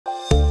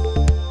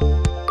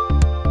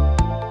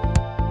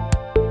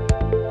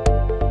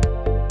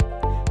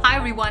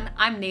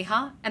I'm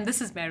Neha, and this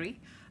is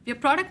Mary. We are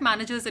product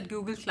managers at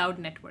Google Cloud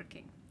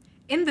Networking.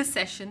 In this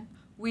session,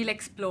 we'll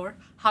explore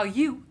how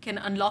you can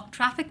unlock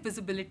traffic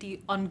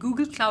visibility on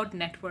Google Cloud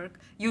Network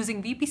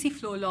using VPC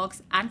Flow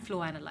Logs and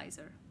Flow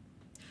Analyzer.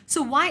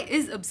 So why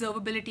is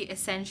observability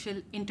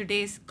essential in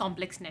today's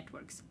complex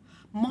networks?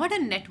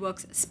 Modern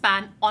networks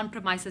span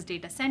on-premises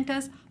data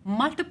centers,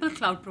 multiple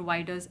cloud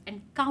providers,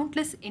 and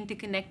countless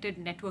interconnected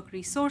network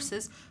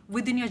resources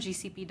within your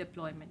GCP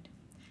deployment.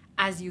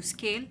 As you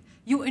scale,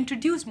 you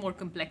introduce more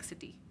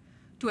complexity.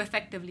 To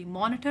effectively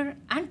monitor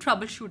and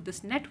troubleshoot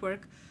this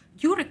network,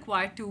 you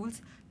require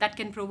tools that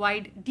can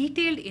provide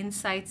detailed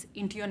insights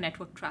into your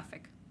network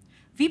traffic.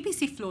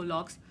 VPC Flow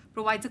Logs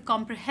provides a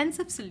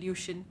comprehensive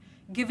solution,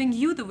 giving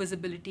you the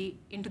visibility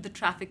into the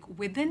traffic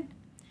within,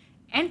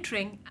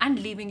 entering, and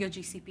leaving your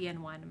GCP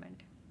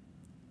environment.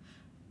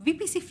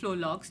 VPC Flow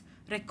Logs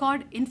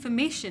record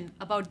information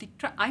about the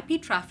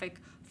IP traffic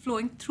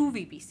flowing through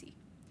VPC.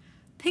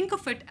 Think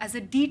of it as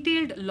a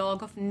detailed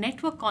log of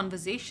network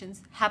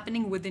conversations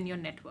happening within your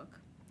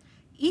network.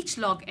 Each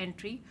log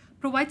entry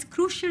provides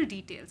crucial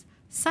details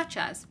such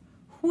as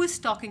who is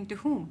talking to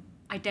whom,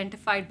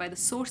 identified by the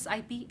source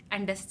IP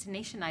and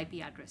destination IP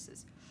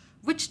addresses,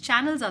 which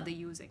channels are they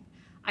using,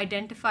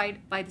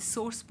 identified by the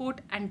source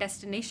port and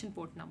destination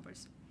port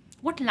numbers,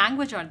 what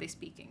language are they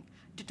speaking,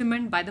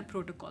 determined by the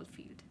protocol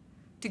field.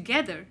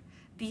 Together,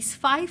 these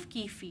 5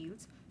 key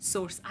fields,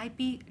 source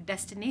IP,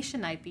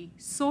 destination IP,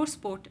 source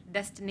port,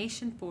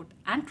 destination port,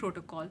 and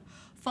protocol,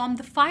 form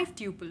the 5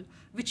 tuple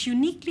which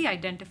uniquely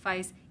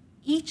identifies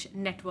each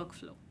network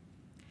flow.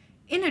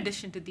 In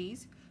addition to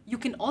these, you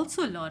can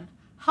also learn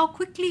how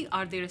quickly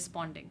are they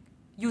responding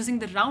using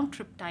the round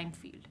trip time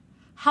field.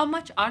 How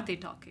much are they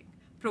talking,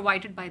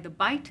 provided by the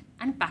byte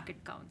and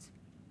packet counts.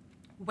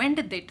 When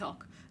did they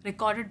talk,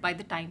 recorded by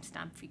the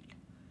timestamp field.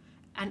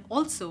 And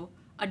also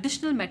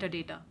additional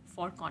metadata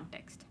for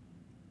context.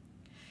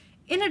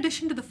 In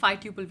addition to the 5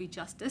 tuple we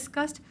just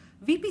discussed,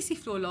 VPC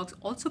Flow Logs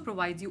also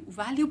provides you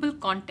valuable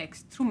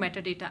context through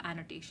metadata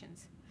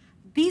annotations.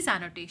 These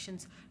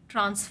annotations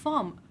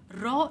transform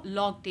raw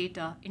log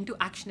data into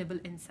actionable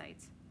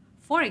insights.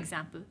 For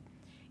example,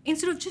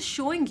 instead of just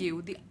showing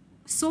you the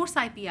source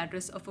IP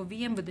address of a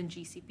VM within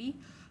GCP,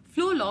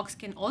 Flow Logs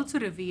can also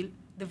reveal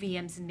the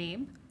VM's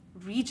name,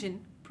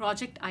 region,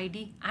 project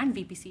ID, and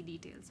VPC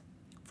details.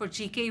 For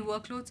GKE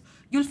workloads,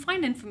 you'll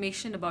find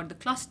information about the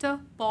cluster,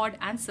 pod,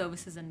 and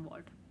services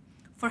involved.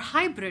 For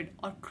hybrid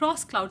or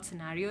cross-cloud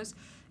scenarios,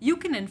 you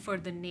can infer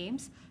the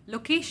names,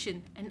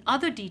 location, and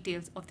other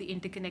details of the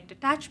interconnect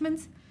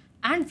attachments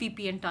and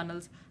VPN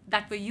tunnels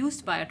that were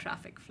used by a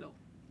traffic flow.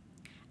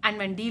 And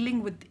when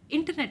dealing with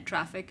internet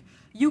traffic,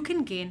 you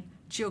can gain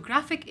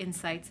geographic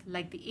insights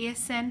like the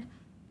ASN,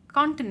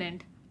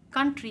 continent,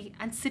 country,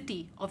 and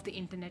city of the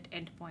internet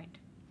endpoint.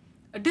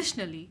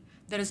 Additionally,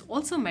 there is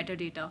also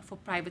metadata for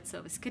Private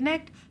Service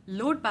Connect,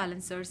 load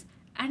balancers,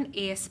 and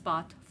AS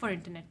path for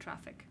internet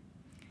traffic.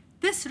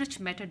 This rich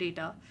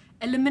metadata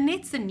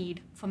eliminates the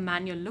need for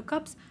manual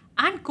lookups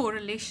and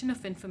correlation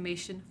of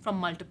information from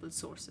multiple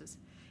sources.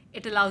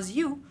 It allows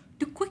you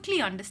to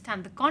quickly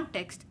understand the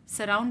context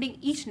surrounding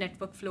each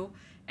network flow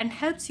and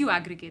helps you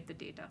aggregate the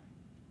data.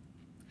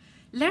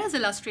 Let us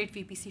illustrate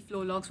VPC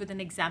Flow Logs with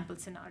an example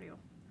scenario.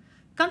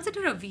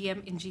 Consider a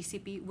VM in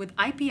GCP with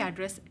IP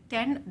address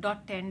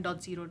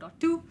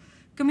 10.10.0.2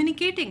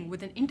 communicating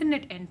with an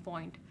internet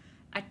endpoint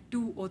at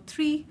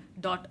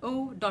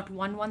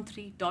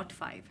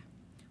 203.0.113.5.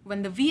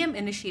 When the VM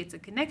initiates a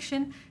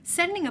connection,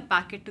 sending a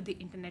packet to the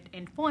internet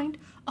endpoint,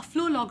 a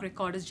flow log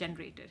record is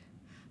generated.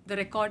 The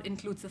record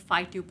includes the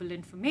 5 tuple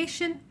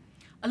information,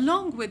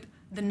 along with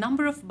the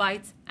number of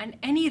bytes and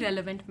any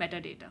relevant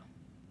metadata.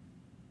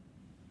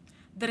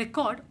 The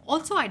record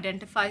also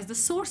identifies the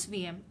source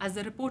VM as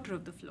the reporter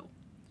of the flow.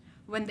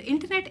 When the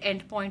internet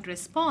endpoint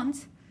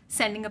responds,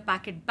 sending a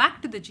packet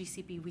back to the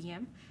GCP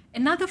VM,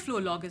 another flow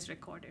log is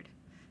recorded.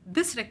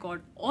 This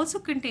record also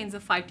contains the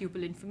 5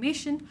 tuple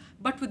information,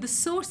 but with the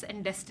source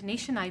and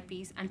destination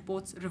IPs and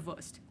ports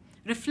reversed,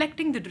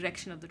 reflecting the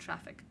direction of the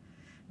traffic.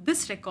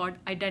 This record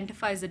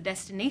identifies the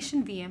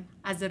destination VM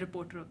as the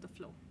reporter of the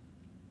flow.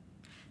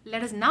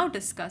 Let us now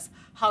discuss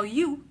how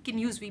you can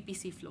use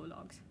VPC Flow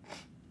Logs.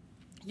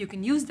 You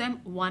can use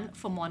them, 1,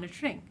 for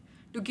monitoring,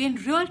 to gain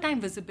real-time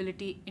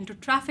visibility into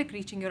traffic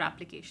reaching your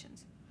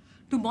applications,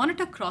 to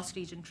monitor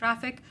cross-region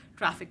traffic,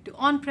 traffic to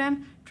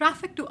on-prem,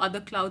 traffic to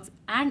other clouds,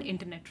 and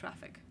internet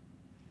traffic,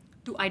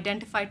 to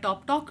identify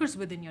top talkers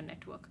within your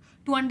network,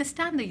 to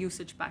understand the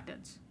usage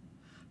patterns,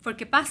 for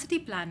capacity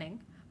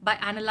planning by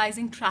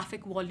analyzing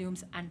traffic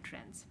volumes and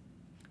trends,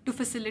 to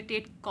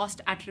facilitate cost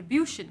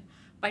attribution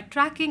by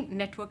tracking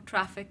network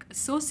traffic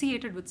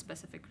associated with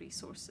specific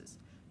resources,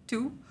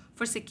 2,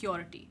 for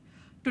security,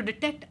 to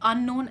detect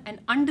unknown and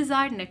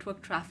undesired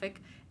network traffic,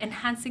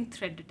 enhancing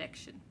threat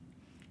detection.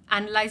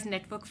 Analyze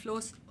network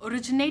flows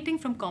originating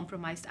from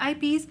compromised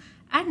IPs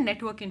and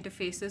network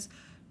interfaces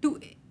to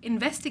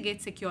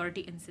investigate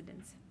security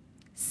incidents.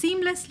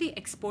 Seamlessly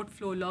export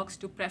flow logs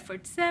to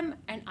preferred SIEM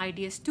and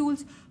IDS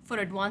tools for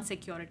advanced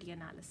security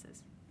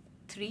analysis.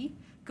 3.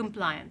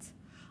 compliance,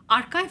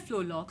 archive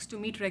flow logs to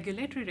meet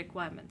regulatory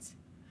requirements,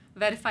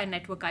 verify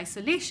network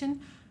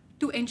isolation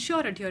to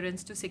ensure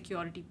adherence to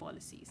security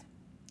policies,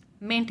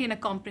 maintain a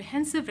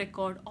comprehensive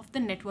record of the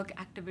network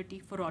activity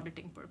for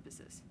auditing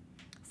purposes.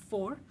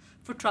 4,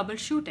 for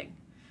troubleshooting,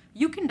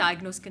 you can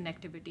diagnose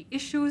connectivity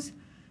issues,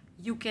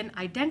 you can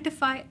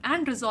identify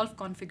and resolve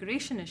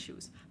configuration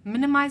issues,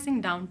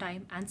 minimizing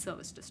downtime and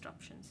service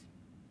disruptions.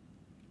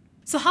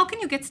 So how can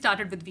you get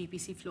started with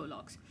VPC Flow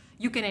Logs?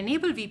 You can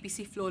enable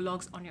VPC Flow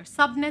Logs on your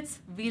subnets,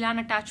 VLAN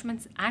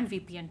attachments, and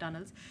VPN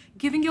tunnels,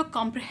 giving you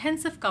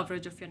comprehensive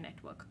coverage of your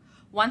network.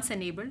 Once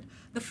enabled,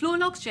 the flow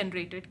logs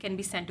generated can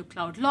be sent to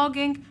Cloud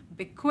Logging,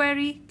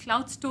 BigQuery,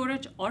 Cloud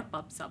Storage, or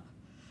PubSub.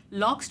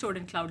 Logs stored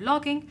in Cloud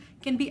Logging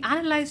can be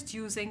analyzed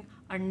using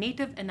our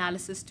native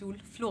analysis tool,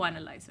 Flow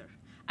Analyzer,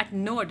 at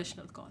no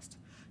additional cost.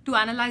 To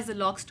analyze the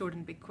logs stored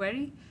in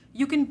BigQuery,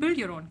 you can build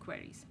your own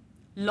queries.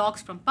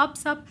 Logs from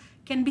PubSub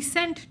can be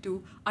sent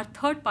to our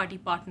third-party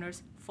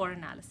partners for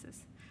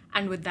analysis.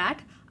 And with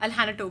that, I'll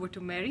hand it over to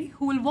Mary,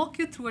 who will walk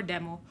you through a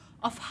demo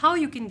of how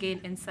you can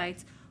gain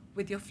insights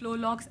with your flow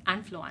logs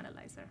and Flow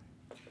Analyzer.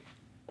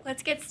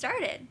 Let's get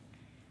started.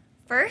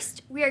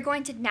 First, we are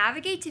going to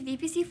navigate to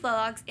VPC Flow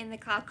Logs in the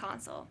Cloud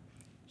Console.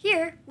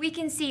 Here, we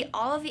can see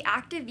all of the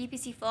active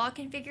VPC Flow Log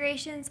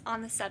configurations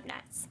on the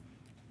subnets.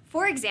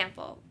 For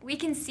example, we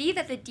can see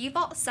that the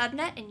default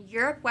subnet in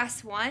Europe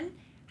West 1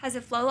 has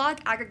a flow log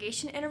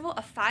aggregation interval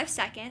of 5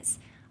 seconds,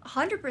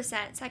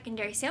 100%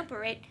 secondary sample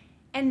rate,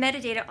 and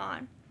metadata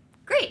on.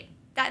 Great!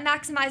 That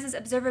maximizes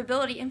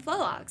observability in flow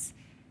logs.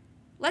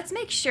 Let's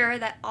make sure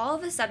that all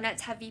of the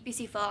subnets have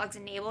VPC Flow Logs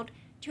enabled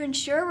to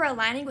ensure we're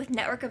aligning with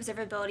network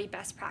observability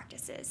best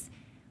practices.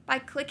 By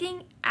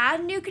clicking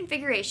Add New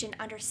Configuration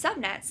under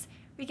Subnets,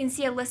 we can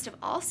see a list of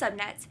all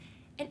subnets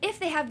and if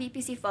they have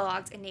VPC Flow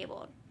Logs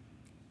enabled.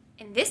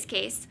 In this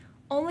case,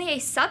 only a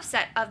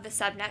subset of the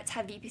subnets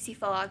have VPC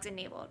Flow Logs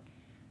enabled.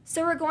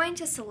 So we're going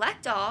to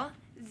select all,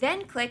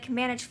 then click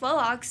Manage Flow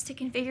Logs to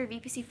configure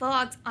VPC Flow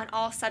Logs on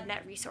all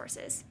subnet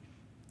resources.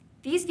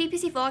 These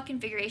VPC Flow Log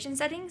configuration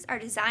settings are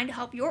designed to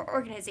help your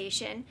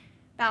organization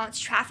balance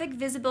traffic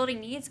visibility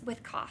needs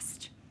with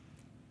cost.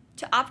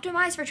 To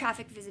optimize for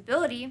traffic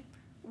visibility,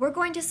 we're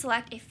going to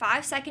select a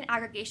 5-second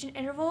aggregation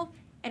interval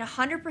and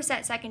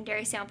 100%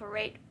 secondary sample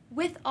rate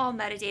with all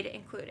metadata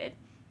included.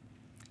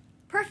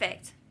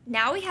 Perfect.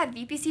 Now we have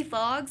VPC Flow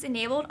Logs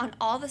enabled on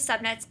all the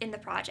subnets in the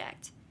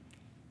project.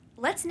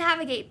 Let's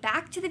navigate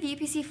back to the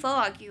VPC Flow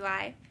Log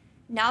UI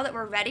now that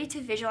we're ready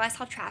to visualize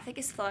how traffic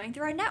is flowing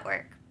through our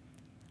network.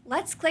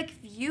 Let's click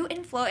View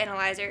in Flow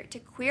Analyzer to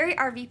query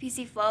our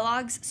VPC Flow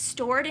Logs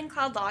stored in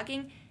Cloud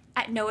Logging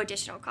at no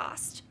additional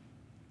cost.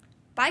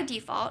 By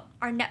default,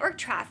 our network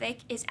traffic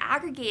is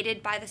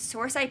aggregated by the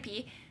source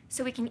IP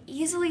so we can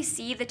easily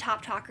see the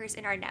top talkers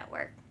in our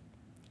network.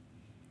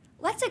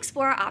 Let's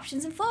explore our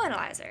options in Flow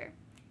Analyzer.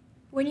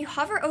 When you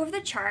hover over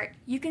the chart,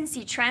 you can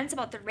see trends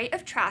about the rate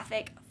of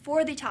traffic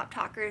for the top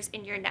talkers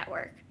in your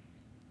network.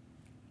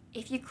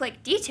 If you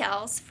click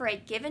Details for a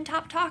given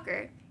top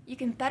talker, you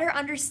can better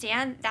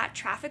understand that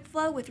traffic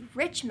flow with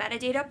rich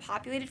metadata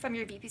populated from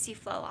your VPC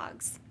Flow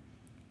Logs.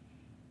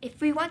 If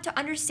we want to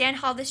understand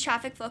how this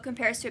traffic flow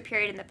compares to a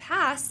period in the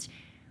past,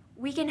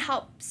 we can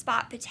help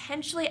spot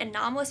potentially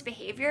anomalous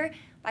behavior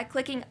by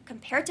clicking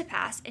Compare to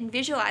Past and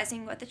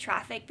visualizing what the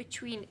traffic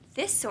between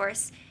this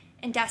source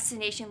and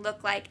destination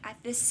looked like at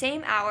this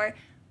same hour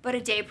but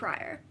a day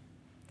prior.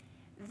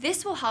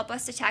 This will help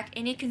us detect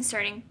any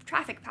concerning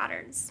traffic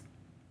patterns.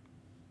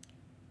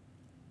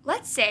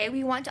 Let's say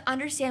we want to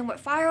understand what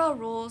firewall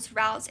rules,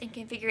 routes, and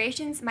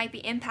configurations might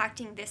be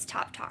impacting this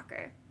top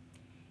talker.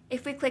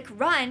 If we click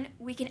Run,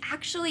 we can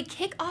actually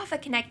kick off a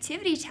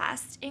connectivity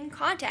test in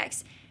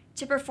context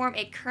to perform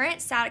a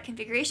current static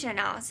configuration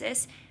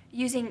analysis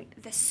using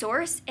the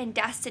source and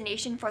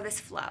destination for this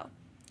flow.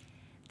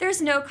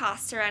 There's no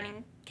cost to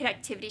running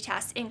connectivity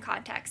tests in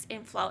context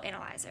in Flow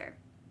Analyzer.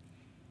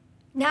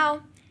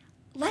 Now,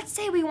 let's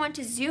say we want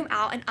to zoom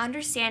out and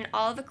understand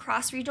all of the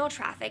cross-regional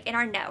traffic in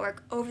our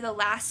network over the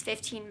last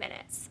 15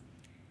 minutes.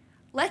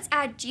 Let's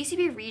add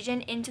GCP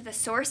region into the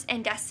source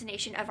and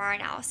destination of our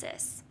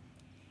analysis.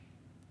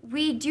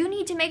 We do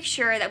need to make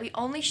sure that we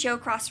only show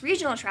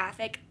cross-regional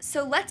traffic,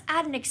 so let's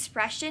add an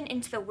expression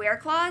into the where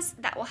clause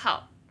that will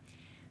help.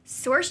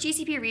 Source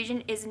GCP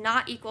region is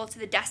not equal to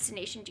the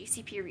destination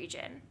GCP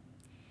region.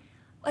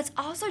 Let's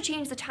also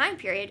change the time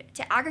period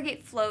to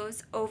aggregate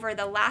flows over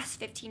the last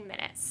 15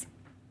 minutes.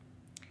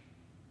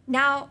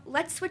 Now,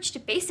 let's switch to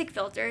basic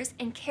filters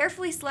and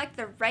carefully select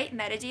the right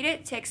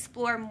metadata to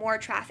explore more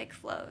traffic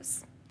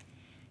flows.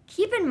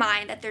 Keep in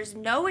mind that there's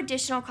no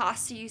additional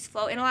cost to use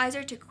Flow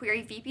Analyzer to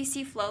query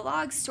VPC Flow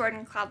Logs stored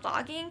in Cloud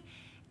Logging,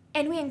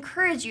 and we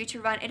encourage you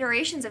to run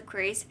iterations of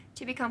queries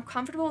to become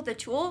comfortable with the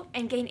tool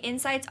and gain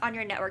insights on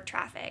your network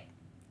traffic.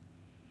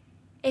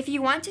 If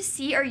you want to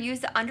see or use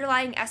the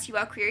underlying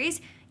SQL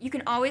queries, you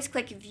can always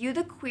click View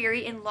the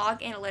Query in Log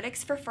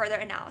Analytics for further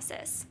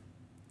analysis.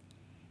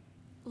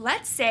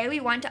 Let's say we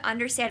want to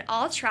understand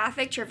all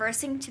traffic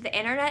traversing to the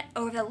internet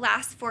over the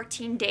last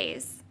 14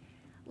 days.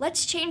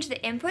 let's change the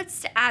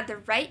inputs to add the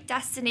right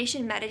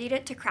destination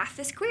metadata to craft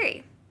this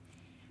query.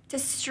 To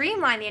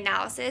streamline the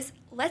analysis,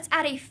 let's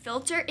add a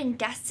filter in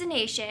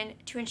destination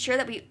to ensure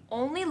that we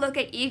only look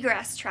at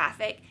egress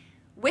traffic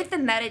with the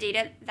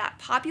metadata that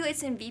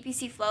populates in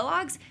VPC Flow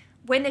Logs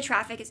when the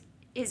traffic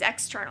is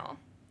external.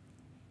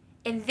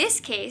 In this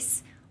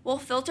case, we'll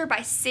filter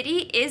by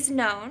city is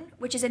known,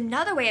 which is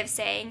another way of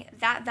saying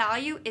that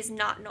value is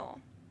not null.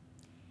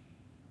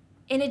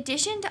 In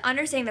addition to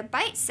understanding the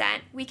byte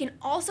sent, we can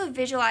also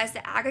visualize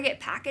the aggregate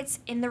packets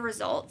in the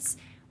results,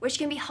 which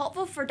can be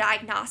helpful for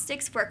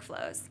diagnostics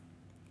workflows.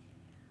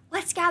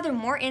 Let's gather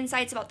more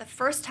insights about the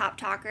first top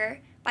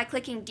talker by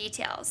clicking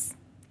Details.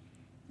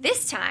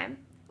 This time,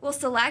 we'll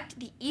select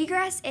the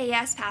Egress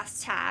AES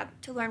Paths tab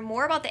to learn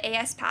more about the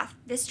AES path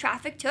this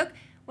traffic took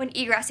when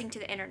egressing to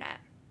the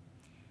internet.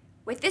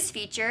 With this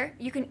feature,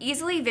 you can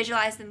easily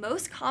visualize the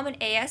most common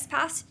AES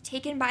paths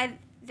taken by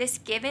this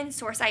given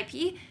source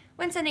IP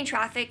when sending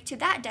traffic to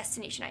that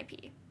destination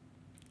IP.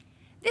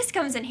 This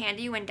comes in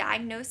handy when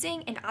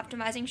diagnosing and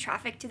optimizing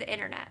traffic to the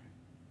internet.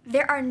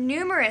 There are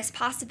numerous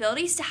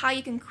possibilities to how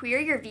you can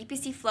query your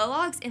VPC Flow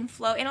Logs in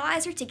Flow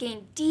Analyzer to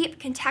gain deep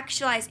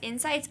contextualized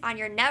insights on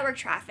your network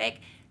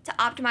traffic to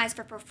optimize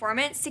for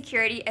performance,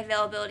 security,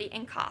 availability,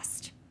 and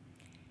cost.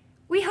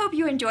 We hope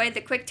you enjoyed the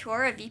quick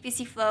tour of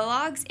VPC Flow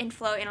Logs in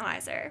Flow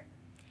Analyzer.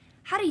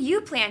 How do you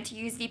plan to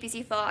use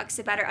VPC Flow Logs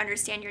to better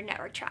understand your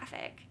network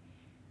traffic?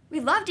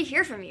 We'd love to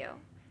hear from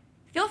you.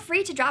 Feel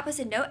free to drop us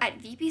a note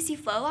at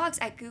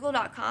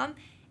vpcflowlogs@google.com,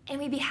 and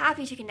we'd be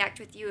happy to connect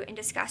with you and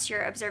discuss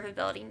your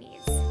observability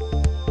needs.